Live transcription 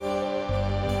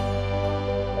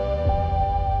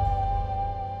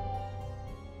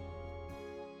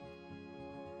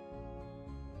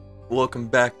Welcome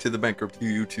back to the Bankrupt 2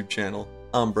 YouTube channel.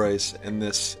 I'm Bryce, and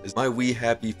this is my We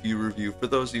Happy Few review. For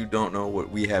those of you who don't know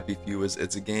what We Happy Few is,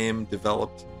 it's a game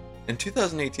developed in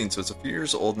 2018, so it's a few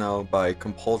years old now, by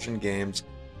Compulsion Games.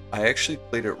 I actually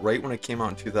played it right when it came out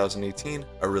in 2018.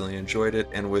 I really enjoyed it,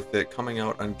 and with it coming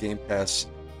out on Game Pass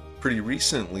pretty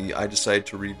recently, I decided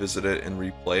to revisit it and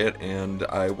replay it, and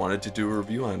I wanted to do a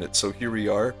review on it. So here we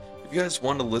are. If you guys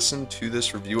want to listen to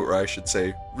this review, or I should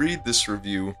say, read this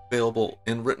review, available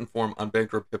in written form on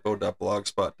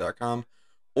bankrupthippo.blogspot.com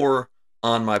or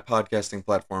on my podcasting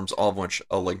platforms, all of which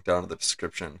I'll link down in the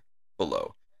description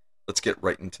below. Let's get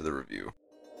right into the review.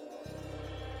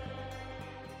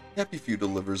 Happy Few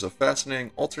delivers a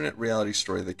fascinating alternate reality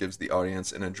story that gives the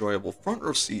audience an enjoyable front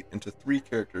row seat into three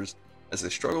characters as they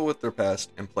struggle with their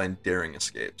past and plan daring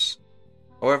escapes.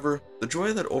 However, the joy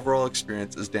of that overall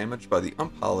experience is damaged by the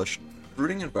unpolished,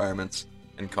 brooding environments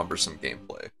and cumbersome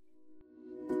gameplay.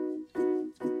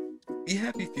 Be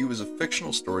Happy Few is a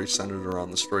fictional story centered around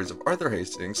the stories of Arthur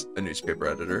Hastings, a newspaper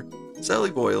editor,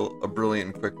 Sally Boyle, a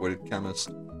brilliant and quick-witted chemist,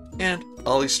 and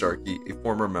Ollie Starkey, a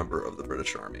former member of the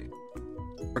British Army.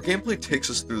 Our gameplay takes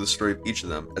us through the story of each of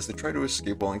them as they try to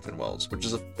escape Wellington Wells, which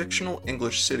is a fictional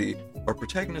English city our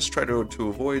protagonists try to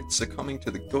avoid succumbing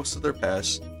to the ghosts of their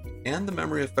past and the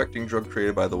memory-affecting drug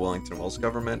created by the Wellington Wells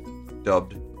government,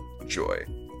 dubbed Joy.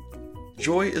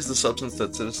 Joy is the substance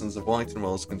that citizens of Wellington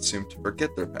Wells consume to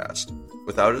forget their past.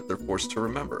 Without it, they're forced to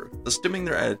remember, thus dimming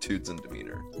their attitudes and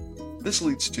demeanor. This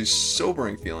leads to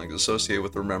sobering feelings associated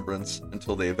with remembrance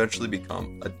until they eventually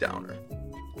become a downer.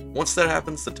 Once that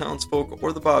happens, the townsfolk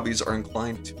or the bobbies are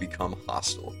inclined to become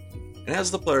hostile. And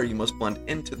as the player, you must blend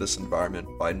into this environment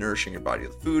by nourishing your body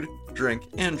with food, drink,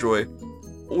 and joy,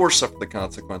 or suffer the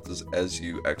consequences as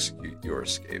you execute your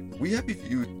escape. We Happy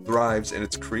Few thrives in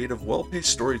its creative, well-paced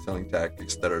storytelling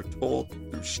tactics that are told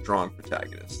through strong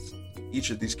protagonists. Each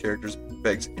of these characters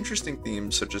begs interesting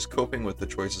themes such as coping with the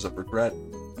choices of regret,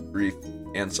 grief,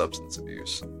 and substance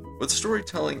abuse. What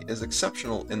storytelling is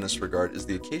exceptional in this regard is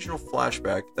the occasional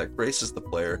flashback that graces the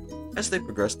player as they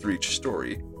progress through each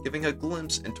story, giving a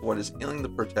glimpse into what is ailing the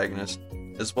protagonist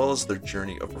as well as their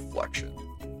journey of reflection.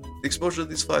 The exposure of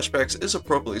these flashbacks is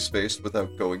appropriately spaced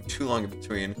without going too long in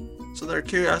between, so that our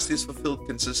curiosity is fulfilled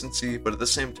consistency, but at the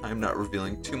same time not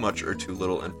revealing too much or too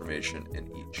little information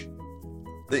in each.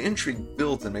 The intrigue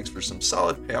builds and makes for some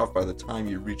solid payoff by the time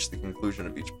you reach the conclusion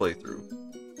of each playthrough.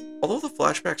 Although the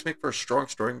flashbacks make for a strong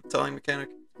storytelling mechanic,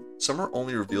 some are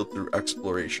only revealed through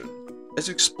exploration. As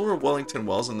you explore Wellington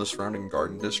Wells and the surrounding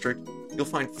garden district, you'll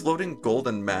find floating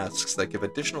golden masks that give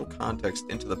additional context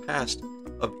into the past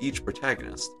of each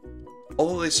protagonist.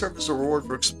 Although they serve as a reward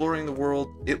for exploring the world,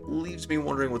 it leaves me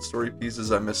wondering what story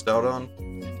pieces I missed out on.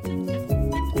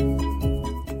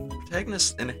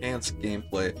 Protagonists enhance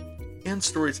gameplay and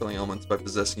storytelling elements by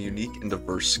possessing unique and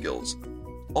diverse skills,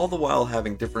 all the while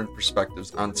having different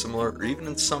perspectives on similar, or even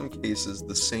in some cases,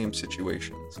 the same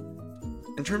situations.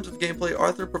 In terms of gameplay,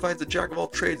 Arthur provides a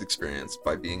jack-of-all-trades experience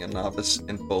by being a novice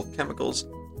in both chemicals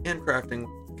and crafting.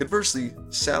 Conversely,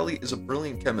 Sally is a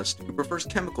brilliant chemist who prefers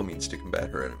chemical means to combat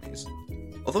her enemies.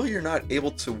 Although you're not able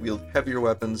to wield heavier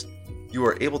weapons, you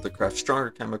are able to craft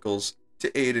stronger chemicals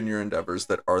to aid in your endeavors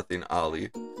that Arthur and Ollie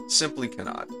simply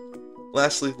cannot.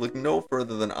 Lastly, look no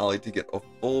further than Ollie to get a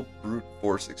full brute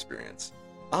force experience.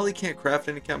 Ollie can't craft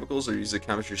any chemicals or use a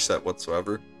chemistry set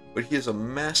whatsoever, but he is a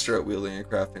master at wielding and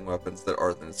crafting weapons that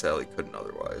Arthur and Sally couldn't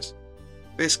otherwise.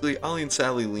 Basically, Ollie and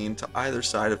Sally lean to either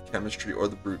side of chemistry or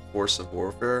the brute force of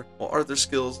warfare, while Arthur's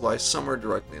skills lie somewhere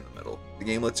directly in the middle. The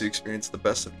game lets you experience the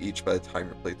best of each by the time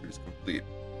your playthrough is complete.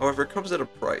 However, it comes at a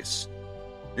price.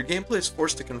 Your gameplay is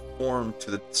forced to conform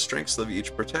to the strengths of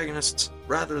each protagonist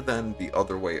rather than the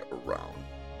other way around.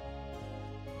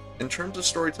 In terms of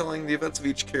storytelling, the events of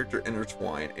each character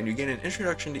intertwine, and you gain an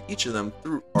introduction to each of them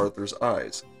through Arthur's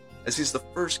eyes, as he's the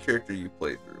first character you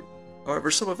play through.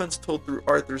 However, some events told through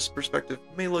Arthur's perspective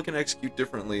may look and execute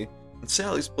differently in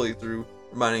Sally's playthrough,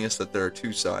 reminding us that there are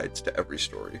two sides to every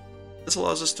story. This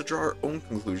allows us to draw our own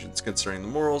conclusions concerning the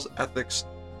morals, ethics,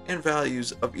 and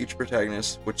values of each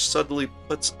protagonist, which subtly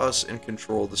puts us in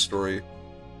control of the story.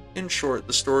 In short,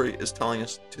 the story is telling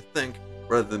us to think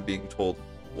rather than being told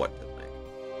what to think.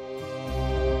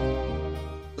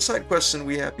 The side quests in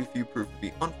We Happy Few proved to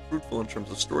be unfruitful in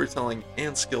terms of storytelling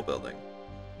and skill building.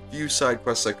 Few side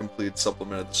quests I completed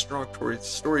supplemented the strong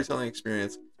storytelling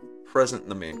experience present in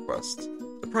the main quests.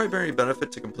 The primary benefit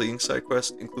to completing side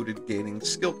quests included gaining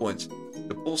skill points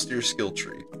to bolster your skill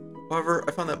tree. However,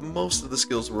 I found that most of the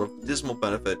skills were of dismal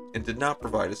benefit and did not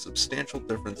provide a substantial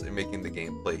difference in making the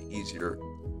gameplay easier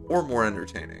or more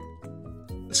entertaining.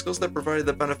 The skills that provided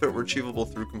the benefit were achievable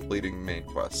through completing main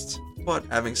quests. But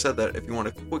having said that, if you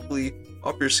want to quickly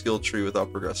up your skill tree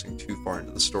without progressing too far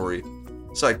into the story,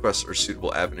 side quests are a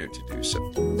suitable avenue to do so.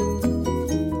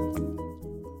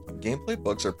 Gameplay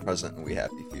bugs are present in We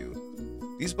Happy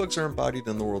Few. These bugs are embodied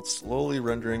in the world slowly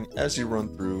rendering as you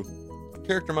run through,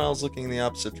 character models looking in the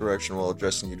opposite direction while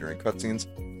addressing you during cutscenes,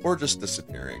 or just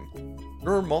disappearing.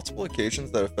 There were multiple occasions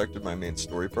that affected my main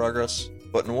story progress,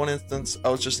 but in one instance, I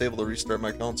was just able to restart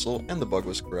my console and the bug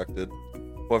was corrected.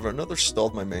 However, another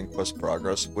stalled my main quest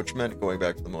progress, which meant going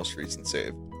back to the most recent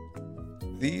save.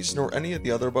 These, nor any of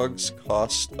the other bugs,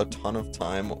 cost a ton of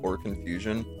time or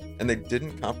confusion, and they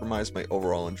didn't compromise my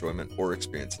overall enjoyment or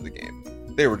experience of the game.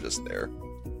 They were just there.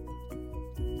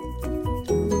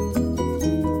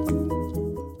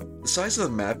 The size of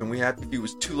the map in We Happy Few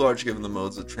was too large given the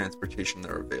modes of transportation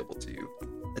that are available to you.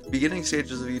 At the beginning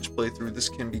stages of each playthrough, this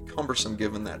can be cumbersome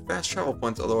given that fast travel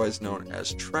points, otherwise known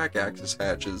as track access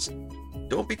hatches,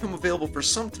 don't become available for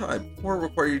some time or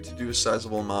require you to do a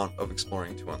sizable amount of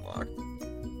exploring to unlock.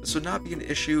 This would not be an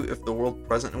issue if the world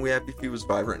present in We Happy Few was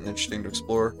vibrant and interesting to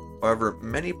explore. However,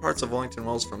 many parts of Wellington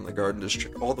Wells, from the Garden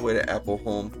District all the way to Apple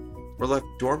Home, were left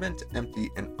dormant, empty,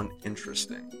 and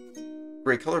uninteresting.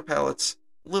 Gray color palettes,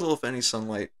 little if any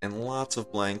sunlight, and lots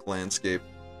of blank landscape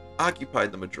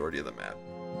occupied the majority of the map.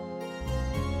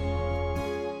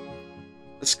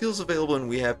 The skills available in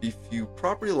We Happy Few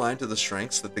properly align to the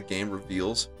strengths that the game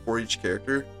reveals for each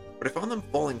character, but I found them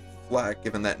falling flat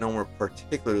given that none were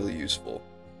particularly useful.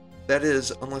 That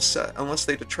is, unless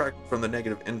they detract from the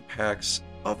negative impacts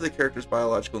of the character's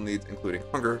biological needs, including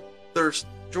hunger, thirst,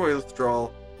 joy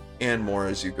withdrawal, and more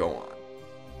as you go on.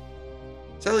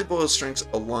 Sally Boyle's strengths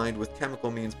aligned with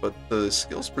chemical means, but the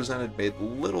skills presented made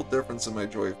little difference in my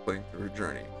joy of playing through her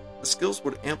journey. The skills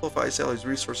would amplify Sally's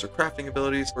resource or crafting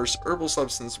abilities, whereas herbal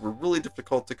substances were really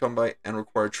difficult to come by and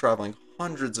required traveling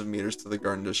hundreds of meters to the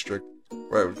Garden District,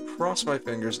 where I would cross my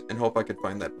fingers and hope I could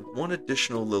find that one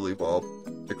additional lily bulb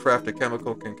to craft a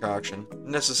chemical concoction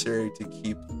necessary to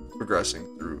keep progressing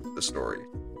through the story.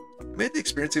 It made the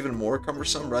experience even more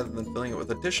cumbersome rather than filling it with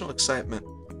additional excitement.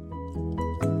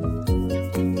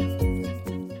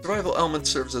 Survival element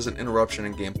serves as an interruption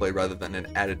in gameplay rather than an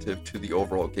additive to the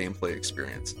overall gameplay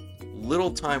experience.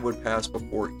 Little time would pass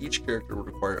before each character would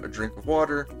require a drink of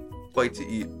water, bite to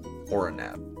eat, or a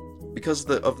nap. Because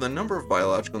of the number of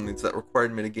biological needs that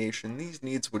required mitigation, these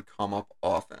needs would come up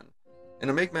often. And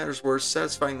to make matters worse,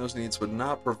 satisfying those needs would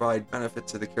not provide benefit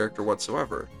to the character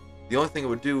whatsoever. The only thing it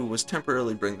would do was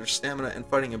temporarily bring their stamina and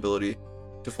fighting ability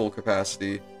to full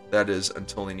capacity, that is,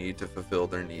 until they need to fulfill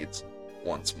their needs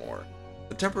once more.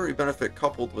 The temporary benefit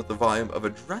coupled with the volume of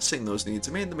addressing those needs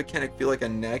made the mechanic feel like a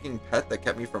nagging pet that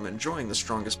kept me from enjoying the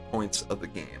strongest points of the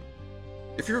game.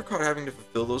 If you were caught having to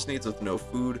fulfill those needs with no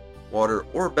food, water,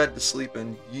 or bed to sleep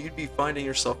in, you'd be finding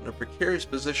yourself in a precarious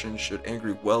position should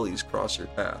angry wellies cross your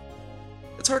path.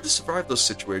 It's hard to survive those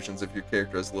situations if your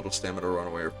character has little stamina to run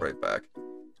away or fight back.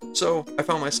 So, I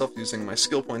found myself using my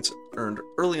skill points earned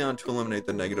early on to eliminate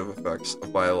the negative effects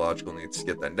of biological needs to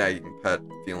get that nagging pet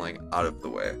feeling out of the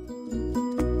way.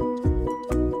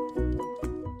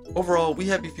 Overall, We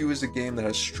Happy Few is a game that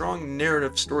has strong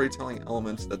narrative storytelling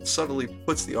elements that subtly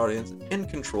puts the audience in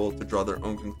control to draw their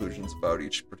own conclusions about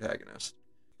each protagonist.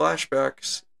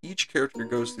 Flashbacks each character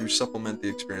goes through supplement the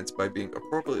experience by being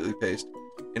appropriately paced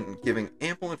and giving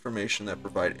ample information that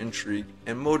provide intrigue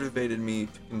and motivated me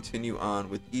to continue on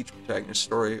with each protagonist's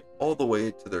story all the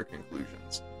way to their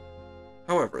conclusions.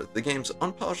 However, the game's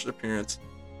unpolished appearance,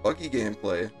 buggy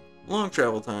gameplay, long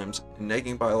travel times, and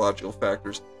nagging biological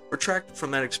factors retract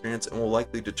from that experience and will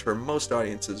likely deter most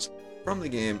audiences from the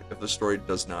game if the story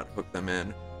does not hook them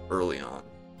in early on.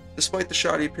 Despite the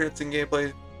shoddy appearance and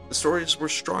gameplay, the stories were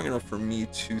strong enough for me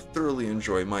to thoroughly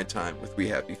enjoy my time with We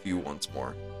Happy Few once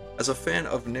more. As a fan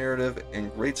of narrative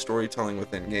and great storytelling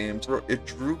within games, it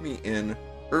drew me in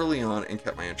early on and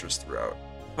kept my interest throughout.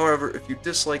 However, if you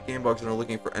dislike game bugs and are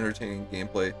looking for entertaining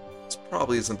gameplay, this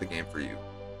probably isn't the game for you.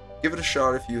 Give it a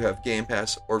shot if you have Game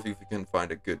Pass or if you can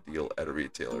find a good deal at a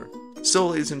retailer. So,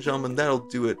 ladies and gentlemen, that'll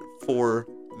do it for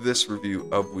this review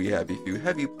of We Happy Few.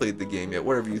 Have you played the game yet?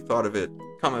 Whatever you thought of it,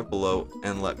 comment below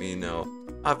and let me know.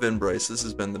 I've been Bryce, this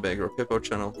has been the Bangalore Pippo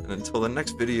channel, and until the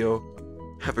next video,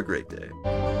 have a great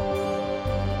day.